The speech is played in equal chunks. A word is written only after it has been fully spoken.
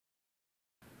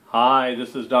Hi,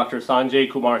 this is Dr.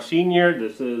 Sanjay Kumar Sr.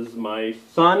 This is my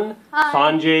son, Hi.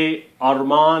 Sanjay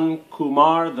Arman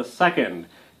Kumar II.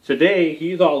 Today,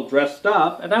 he's all dressed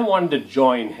up, and I wanted to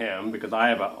join him because I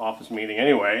have an office meeting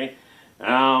anyway.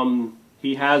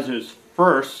 He has his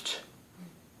first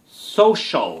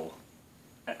social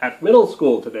at middle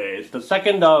school today. It's the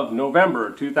 2nd of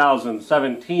November,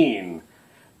 2017,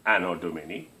 Anno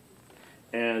Domini.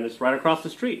 And it's right across the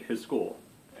street, his school.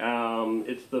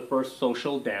 It's the first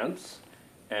social dance,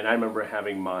 and I remember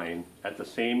having mine at the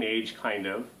same age, kind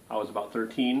of. I was about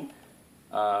 13.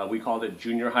 We called it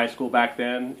junior high school back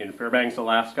then in Fairbanks,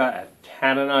 Alaska, at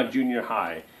Tanana Junior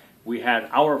High. We had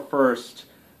our first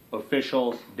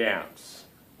official dance.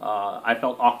 I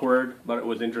felt awkward, but it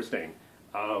was interesting.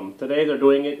 Today they're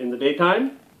doing it in the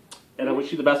daytime, and I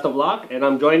wish you the best of luck, and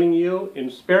I'm joining you in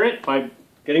spirit by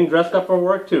getting dressed up for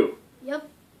work too. Yep.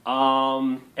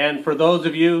 And for those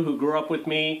of you who grew up with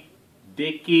me,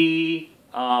 Dickie,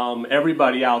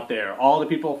 everybody out there, all the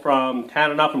people from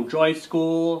Tanana, from Joyce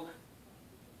School,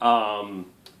 Sam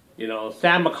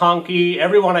McConkey,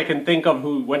 everyone I can think of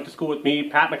who went to school with me,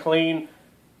 Pat McLean,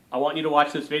 I want you to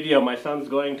watch this video. My son's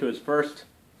going to his first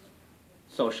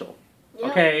social.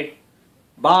 Yep. Okay,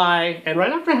 bye. And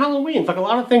right after Halloween, it's like a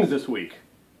lot of things this week.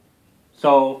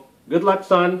 So, good luck,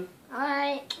 son.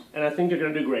 Alright. And I think you're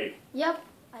going to do great. Yep.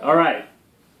 All right.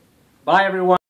 Bye, everyone.